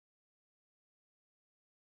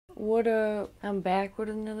What up? I'm back with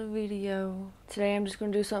another video. Today I'm just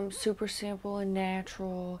gonna do something super simple and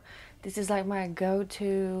natural. This is like my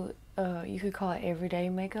go-to, you could call it everyday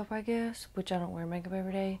makeup, I guess, which I don't wear makeup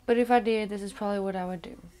every day. But if I did, this is probably what I would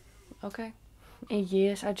do. Okay? And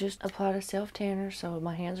yes, I just applied a self tanner, so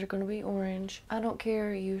my hands are gonna be orange. I don't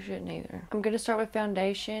care, you shouldn't either. I'm gonna start with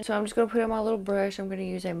foundation. So I'm just gonna put on my little brush. I'm gonna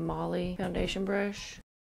use a Molly foundation brush.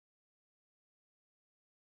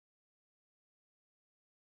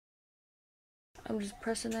 I'm just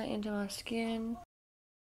pressing that into my skin.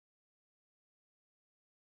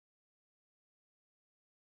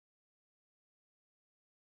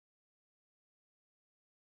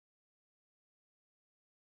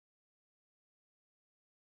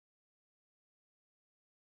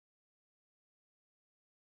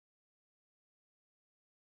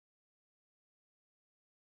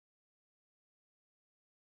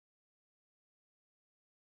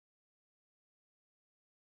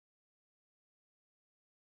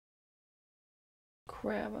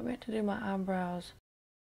 Crap, I meant to do my eyebrows.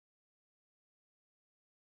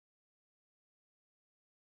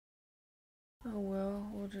 Oh well,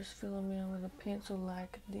 we'll just fill them in with a pencil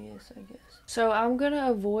like this, I guess. So I'm gonna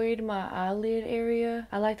avoid my eyelid area.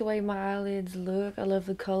 I like the way my eyelids look. I love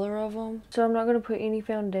the color of them. So I'm not gonna put any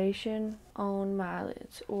foundation on my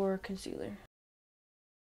eyelids or concealer.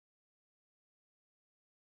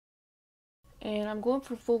 And I'm going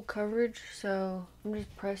for full coverage, so I'm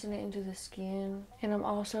just pressing it into the skin. And I'm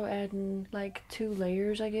also adding like 2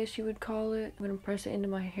 layers, I guess you would call it. I'm gonna press it into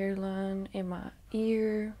my hairline and my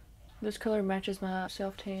ear. This color matches my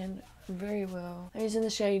self tan very well. I'm using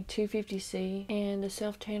the shade 250C, and the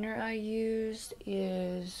self tanner I used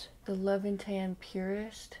is the Love and Tan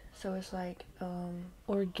Purist. So it's like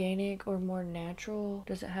organic or more natural.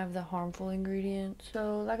 Doesn't have the harmful ingredients.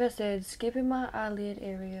 So like I said, skipping my eyelid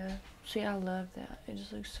area. See, I love that. It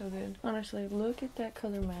just looks so good. Honestly, look at that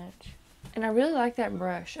color match. And I really like that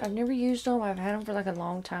brush. I've never used them. I've had them for like a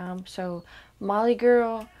long time. So Molly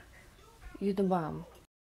girl, you the bomb.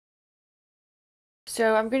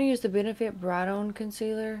 So I'm going to use the Benefit Bright On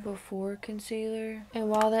Concealer before concealer. And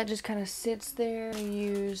while that just kind of sits there, I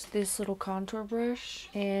use this little contour brush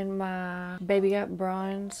and my Baby Up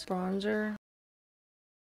Bronze bronzer.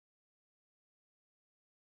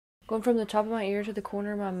 Going from the top of my ear to the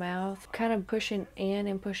corner of my mouth, kind of pushing in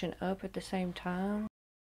and pushing up at the same time.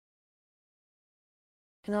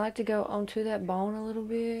 And I like to go onto that bone a little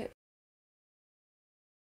bit.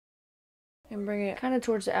 And bring it kind of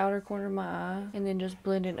towards the outer corner of my eye. And then just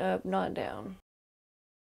blend it up, not down.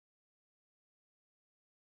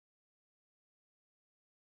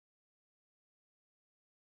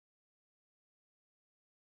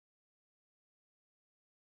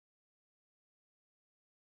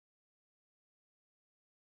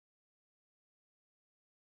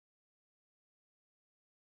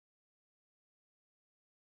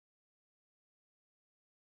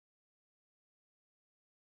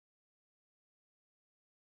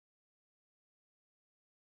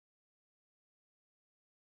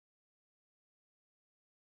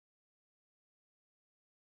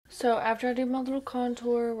 So after I do my little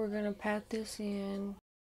contour, we're going to pat this in.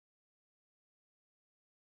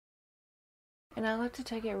 And I like to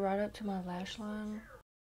take it right up to my lash line.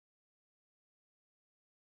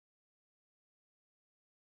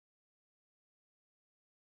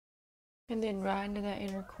 And then right into that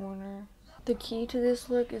inner corner. The key to this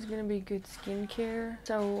look is going to be good skincare.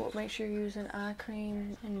 So make sure you're using eye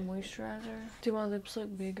cream and moisturizer. Do my lips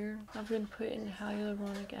look bigger? I've been putting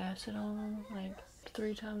hyaluronic acid on them like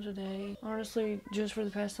 3 times a day. Honestly, just for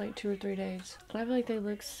the past like 2 or 3 days. I feel like they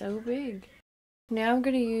look so big. Now I'm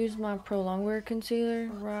going to use my Pro Longwear concealer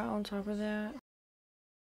right on top of that.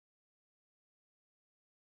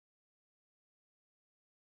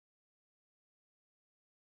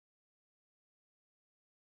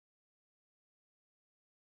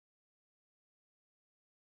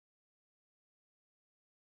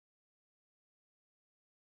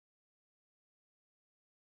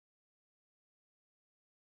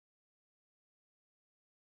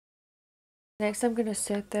 Next, I'm going to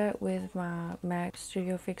set that with my MAC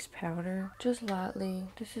Studio Fix powder, just lightly.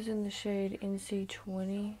 This is in the shade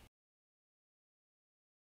NC20.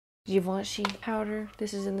 Givenchy powder.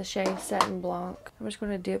 This is in the shade Satin Blanc. I'm just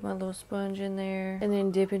going to dip my little sponge in there and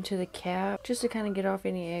then dip into the cap just to kind of get off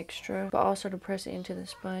any extra, but also to press it into the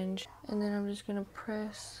sponge. And then I'm just going to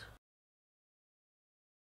press.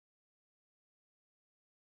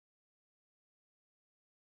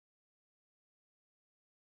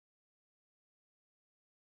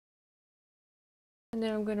 And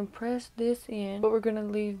then I'm going to press this in, but we're going to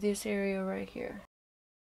leave this area right here.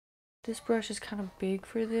 This brush is kind of big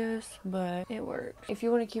for this, but it works. If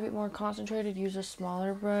you want to keep it more concentrated, use a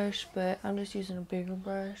smaller brush, but I'm just using a bigger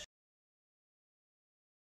brush.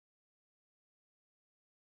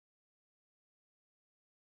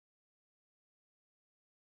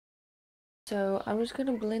 So I'm just going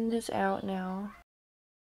to blend this out now.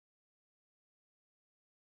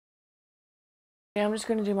 And I'm just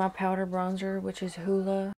going to do my powder bronzer, which is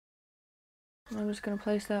Hoola. I'm just going to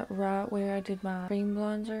place that right where I did my cream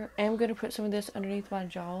bronzer. And I'm going to put some of this underneath my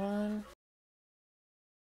jawline.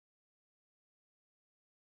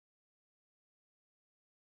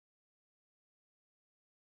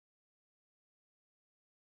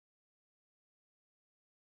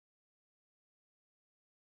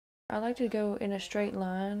 I like to go in a straight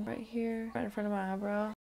line right here, right in front of my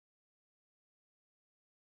eyebrow.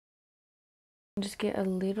 Just get a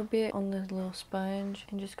little bit on this little sponge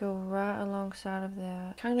and just go right alongside of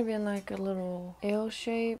that. Kind of in like a little L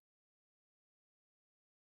shape.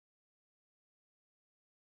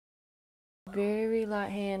 Very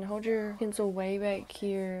light hand. Hold your pencil way back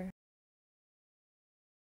here.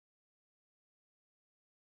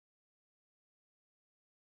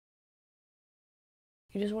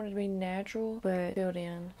 You just want it to be natural, but filled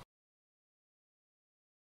in.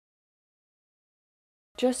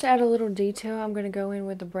 Just to add a little detail, I'm going to go in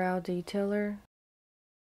with the brow detailer.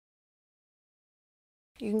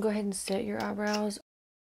 You can go ahead and set your eyebrows.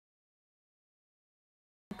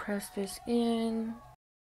 Press this in.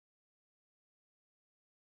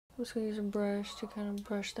 I'm just going to use a brush to kind of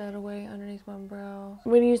brush that away underneath my brow.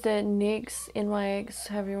 I'm going to use the NYX,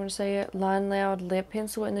 however you want to say it, Line Loud lip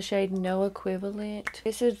pencil in the shade No Equivalent.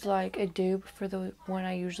 This is like a dupe for the one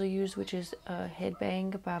I usually use, which is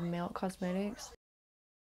Headbang by Melt Cosmetics.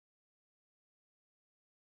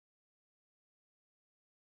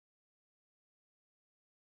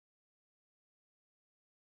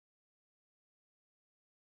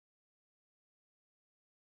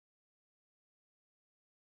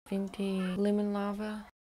 Fenty Lemon Lava.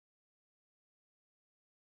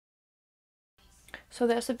 So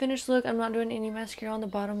that's the finished look. I'm not doing any mascara on the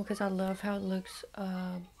bottom because I love how it looks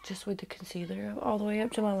just with the concealer all the way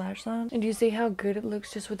up to my lash line. And do you see how good it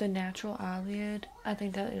looks just with a natural eyelid? I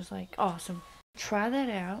think that is like awesome. Try that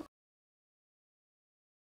out.